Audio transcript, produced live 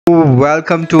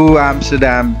Welcome to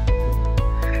Amsterdam.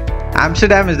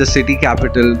 Amsterdam is the city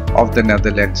capital of the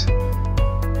Netherlands.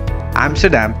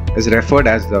 Amsterdam is referred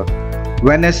as the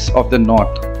Venice of the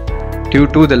North due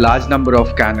to the large number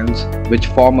of canals which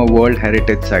form a World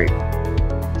Heritage Site.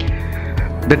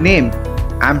 The name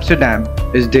Amsterdam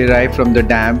is derived from the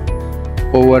dam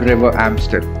over River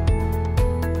Amstel.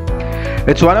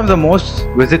 It's one of the most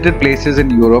visited places in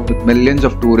Europe with millions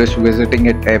of tourists visiting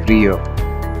it every year.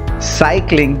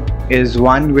 Cycling is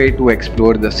one way to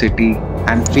explore the city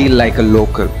and feel like a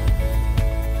local.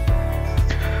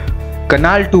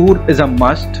 Canal tour is a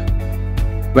must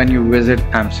when you visit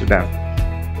Amsterdam.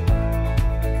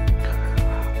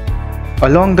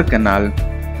 Along the canal,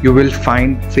 you will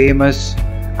find famous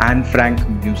Anne Frank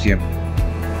Museum.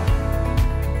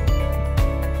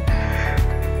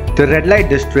 The red light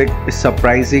district is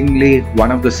surprisingly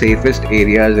one of the safest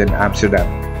areas in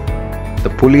Amsterdam. The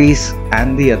police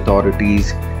and the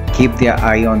authorities keep their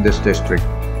eye on this district.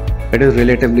 It is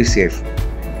relatively safe.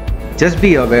 Just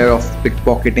be aware of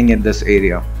pickpocketing in this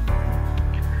area.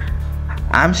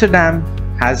 Amsterdam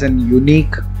has a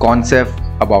unique concept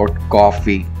about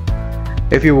coffee.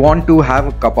 If you want to have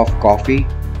a cup of coffee,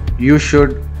 you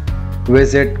should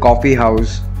visit coffee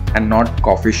house and not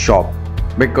coffee shop,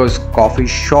 because coffee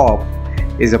shop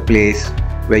is a place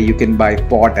where you can buy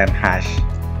pot and hash.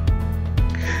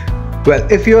 Well,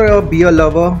 if you're a beer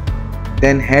lover,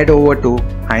 then head over to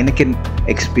Heineken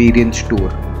Experience Tour.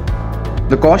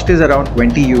 The cost is around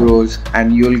 20 euros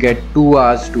and you'll get 2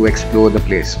 hours to explore the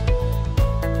place.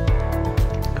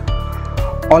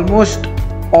 Almost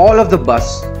all of the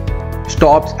bus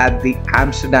stops at the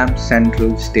Amsterdam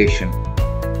Central Station.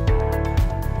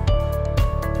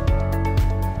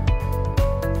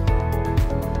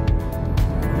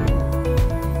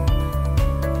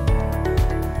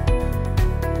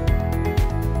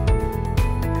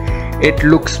 It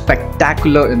looks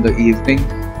spectacular in the evening.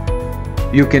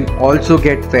 You can also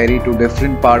get ferry to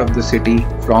different part of the city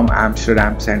from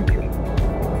Amsterdam Central.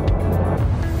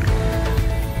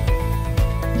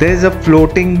 There is a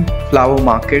floating flower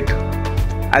market.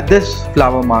 At this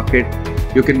flower market,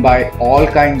 you can buy all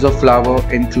kinds of flower,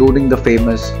 including the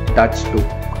famous Dutch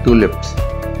tulips.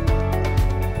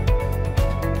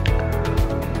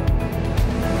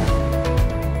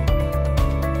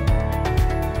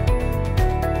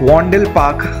 Vondel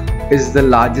Park is the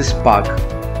largest park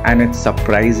and it's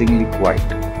surprisingly quiet.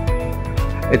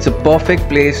 It's a perfect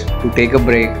place to take a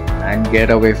break and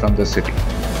get away from the city.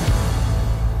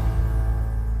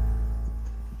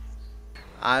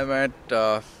 I'm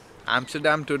at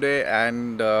Amsterdam today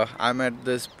and I'm at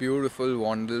this beautiful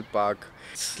Vondel Park.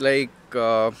 It's like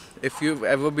if you've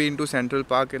ever been to Central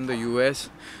Park in the US,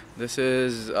 this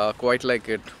is quite like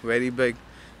it. Very big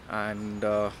and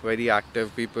very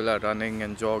active. People are running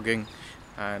and jogging,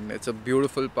 and it's a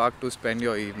beautiful park to spend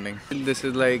your evening. This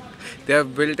is like they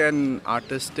have built an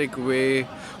artistic way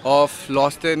of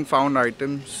lost and found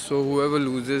items, so whoever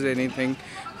loses anything,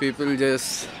 people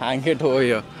just hang it over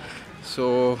here.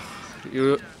 So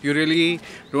you really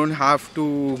don't have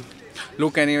to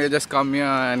look anywhere, just come here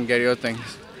and get your things.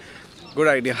 Good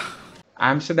idea.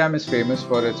 Amsterdam is famous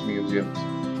for its museums.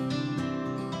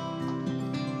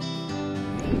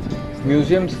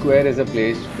 Museum Square is a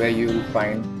place where you will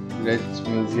find Ritz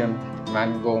Museum,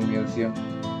 Van Gogh Museum.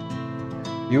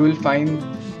 You will find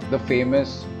the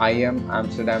famous I Am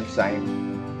Amsterdam sign,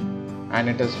 and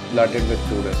it is flooded with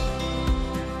tourists.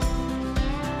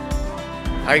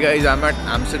 Hi guys, I'm at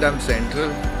Amsterdam Central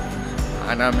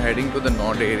and I'm heading to the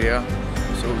Nomad area.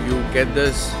 So you get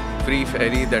this free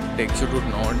ferry that takes you to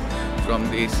Nomad from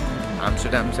this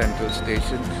Amsterdam Central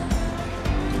station.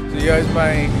 So here's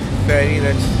my ferry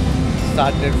that's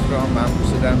started from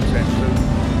Amsterdam Central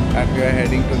and we are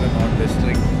heading to the North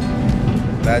District.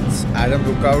 That's Adam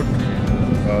Lookout,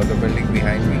 the building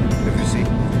behind me, if you see.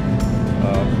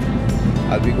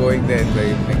 I'll be going there in the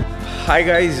evening. Hi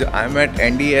guys, I'm at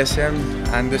NDSM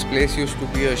and this place used to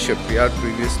be a shipyard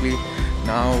previously.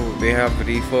 Now they have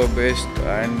refurbished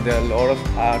and there are a lot of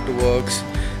artworks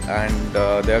and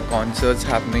there are concerts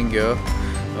happening here.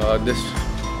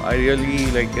 I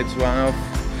really like, it's one of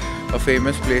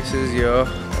famous places here.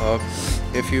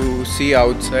 If you see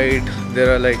outside,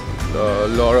 there are like a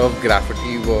lot of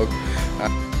graffiti work.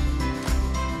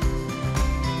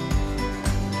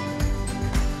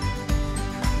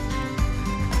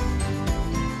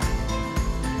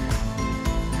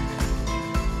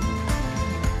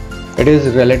 It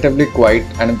is relatively quiet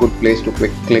and a good place to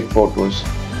click photos.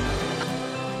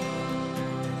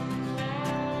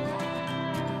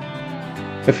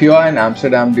 If you are in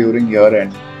Amsterdam during year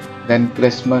end, then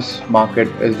Christmas market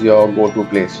is your go-to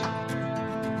place.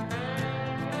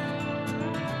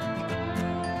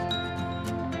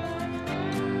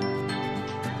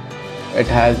 It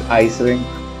has ice rink,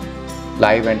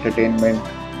 live entertainment,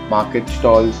 market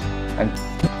stalls, and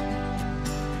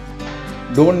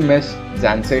don't miss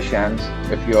Zaanse Schans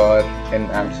if you are in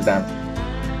Amsterdam.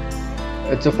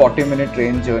 It's a 40-minute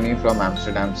train journey from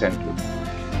Amsterdam Central.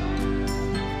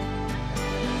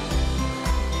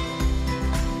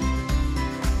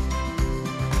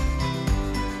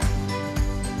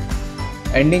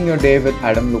 Ending your day with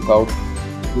Haddam Lookout,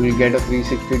 you will get a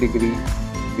 360-degree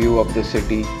view of the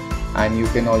city, and you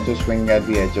can also swing at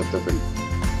the edge of the building.